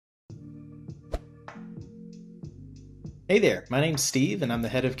Hey there, my name's Steve and I'm the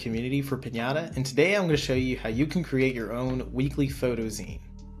head of community for Pinata, and today I'm going to show you how you can create your own weekly photo zine.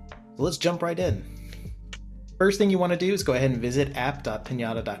 So let's jump right in. First thing you want to do is go ahead and visit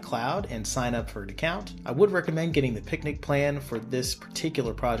app.pinata.cloud and sign up for an account. I would recommend getting the picnic plan for this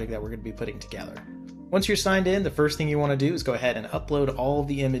particular project that we're going to be putting together. Once you're signed in, the first thing you want to do is go ahead and upload all of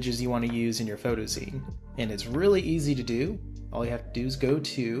the images you want to use in your photo zine. And it's really easy to do. All you have to do is go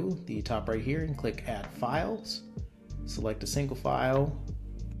to the top right here and click Add Files. Select a single file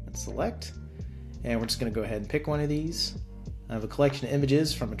and select, and we're just going to go ahead and pick one of these. I have a collection of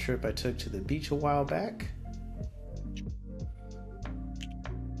images from a trip I took to the beach a while back.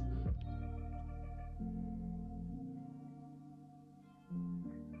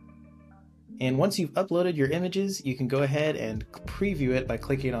 And once you've uploaded your images, you can go ahead and preview it by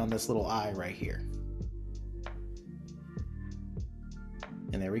clicking on this little eye right here.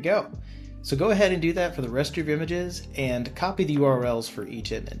 And there we go. So go ahead and do that for the rest of your images and copy the URLs for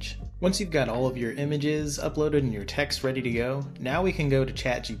each image. Once you've got all of your images uploaded and your text ready to go, now we can go to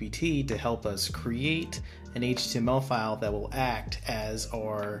ChatGPT to help us create an HTML file that will act as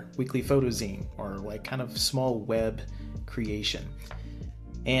our weekly photo zine, or like kind of small web creation.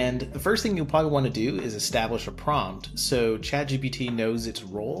 And the first thing you'll probably want to do is establish a prompt so ChatGPT knows its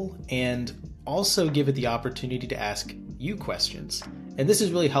role, and also give it the opportunity to ask you questions. And this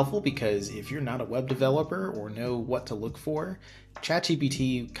is really helpful because if you're not a web developer or know what to look for,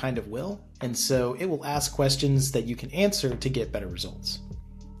 ChatGPT kind of will, and so it will ask questions that you can answer to get better results.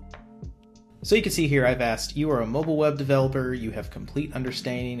 So you can see here I've asked, you are a mobile web developer, you have complete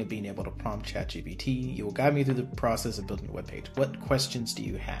understanding of being able to prompt ChatGPT, you will guide me through the process of building a web page. What questions do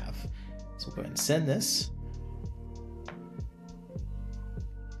you have? So we'll go ahead and send this.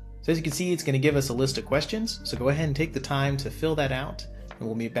 So as you can see, it's going to give us a list of questions. So go ahead and take the time to fill that out, and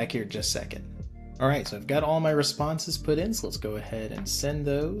we'll meet back here in just a second. All right, so I've got all my responses put in, so let's go ahead and send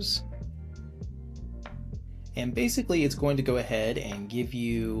those. And basically, it's going to go ahead and give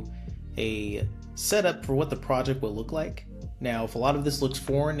you a setup for what the project will look like. Now, if a lot of this looks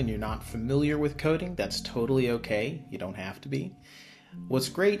foreign and you're not familiar with coding, that's totally okay. You don't have to be. What's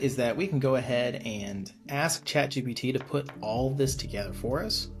great is that we can go ahead and ask ChatGPT to put all of this together for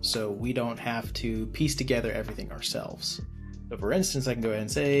us, so we don't have to piece together everything ourselves. So for instance, I can go ahead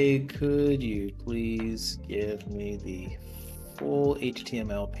and say, could you please give me the full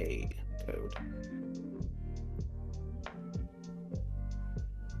HTML page code?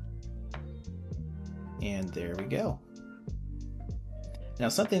 And there we go. Now,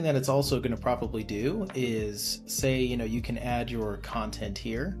 something that it's also going to probably do is say, you can add your content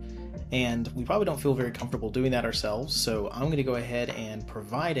here, and we probably don't feel very comfortable doing that ourselves. So I'm going to go ahead and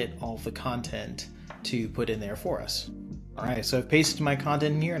provide it all the content to put in there for us. All right, so I've pasted my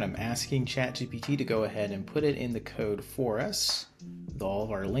content in here, and I'm asking ChatGPT to go ahead and put it in the code for us with all of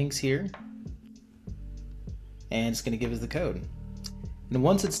our links here. And it's going to give us the code. And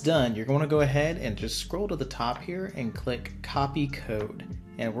once it's done, you're going to go ahead and just scroll to the top here and click Copy Code.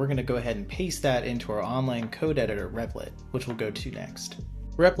 And we're going to go ahead and paste that into our online code editor, Replit, which we'll go to next.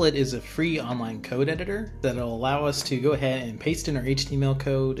 Replit is a free online code editor that'll allow us to go ahead and paste in our HTML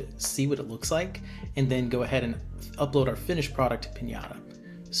code, see what it looks like, and then go ahead and upload our finished product to Pinata.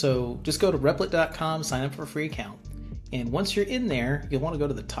 So just go to replit.com, sign up for a free account. And once you're in there, you'll want to go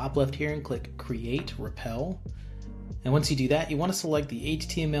to the top left here and click Create Repel. And once you do that, you want to select the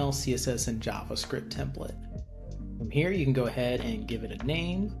HTML, CSS, and JavaScript template. From here, you can go ahead and give it a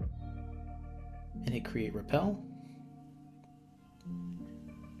name and hit Create Repel.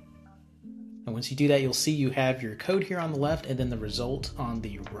 And once you do that, you'll see you have your code here on the left and then the result on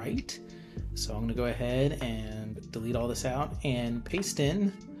the right. So I'm going to go ahead and delete all this out and paste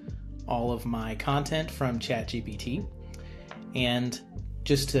in all of my content from ChatGPT. And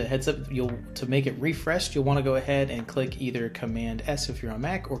just a heads up, to make it refreshed, you'll want to go ahead and click either Command S if you're on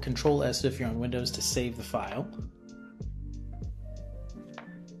Mac or Control S if you're on Windows to save the file.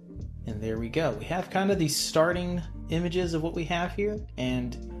 And there we go. We have kind of these starting images of what we have here,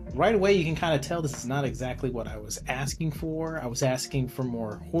 and right away you can kind of tell this is not exactly what I was asking for. I was asking for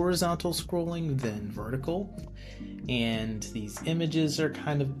more horizontal scrolling than vertical, and these images are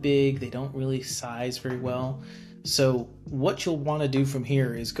kind of big. They don't really size very well. So what you'll want to do from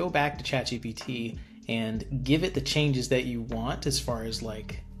here is go back to ChatGPT and give it the changes that you want, as far as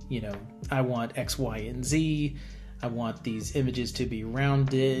like, I want X, Y, and Z. I want these images to be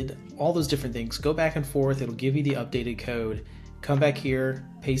rounded, all those different things. Go back and forth. It'll give you the updated code. Come back here,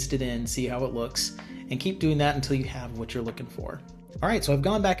 paste it in, see how it looks, and keep doing that until you have what you're looking for. All right, so I've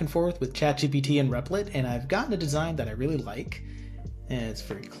gone back and forth with ChatGPT and Replit, and I've gotten a design that I really like. And it's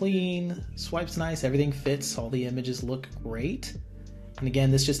very clean, swipes nice, everything fits, all the images look great. And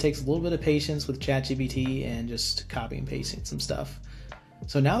again, this just takes a little bit of patience with ChatGPT and just copy and pasting some stuff.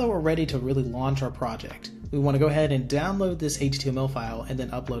 So now that we're ready to really launch our project, we want to go ahead and download this HTML file and then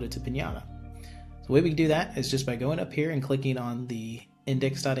upload it to Pinata. So the way we can do that is just by going up here and clicking on the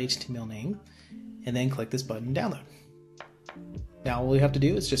index.html name, and then click this button, download. Now all we have to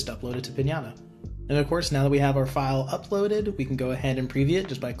do is just upload it to Pinata. And of course, now that we have our file uploaded, we can go ahead and preview it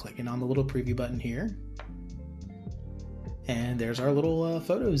just by clicking on the little preview button here. And there's our little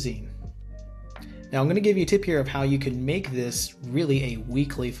photo zine. Now I'm going to give you a tip here of how you can make this really a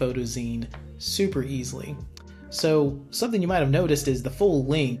weekly photo zine super easily. So something you might have noticed is the full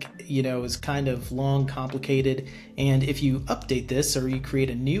link, is kind of long, complicated, and if you update this or you create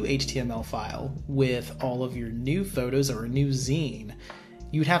a new HTML file with all of your new photos or a new zine,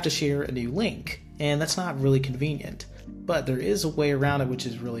 you'd have to share a new link, and that's not really convenient. But there is a way around it which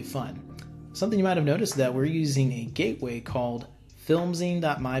is really fun. Something you might have noticed is that we're using a gateway called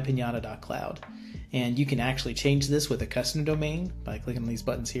filmzine.mypinata.cloud. And you can actually change this with a custom domain by clicking on these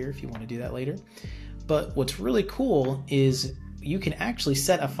buttons here if you want to do that later. But what's really cool is you can actually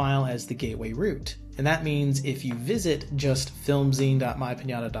set a file as the gateway root. And that means if you visit just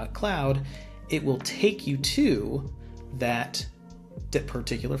filmzine.mypinata.cloud, it will take you to that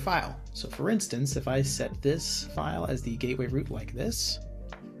particular file. So for instance, if I set this file as the gateway root like this,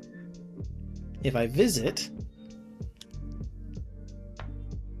 if I visit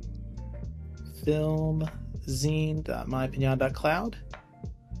filmzine.mypinata.cloud,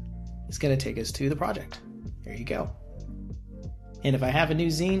 it's going to take us to the project. There you go. And if I have a new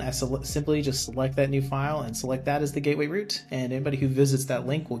zine, I simply just select that new file and select that as the gateway root, and anybody who visits that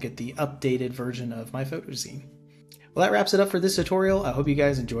link will get the updated version of my photo zine. Well, that wraps it up for this tutorial. I hope you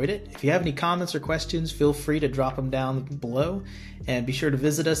guys enjoyed it. If you have any comments or questions, feel free to drop them down below, and be sure to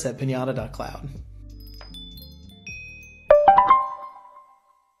visit us at pinata.cloud.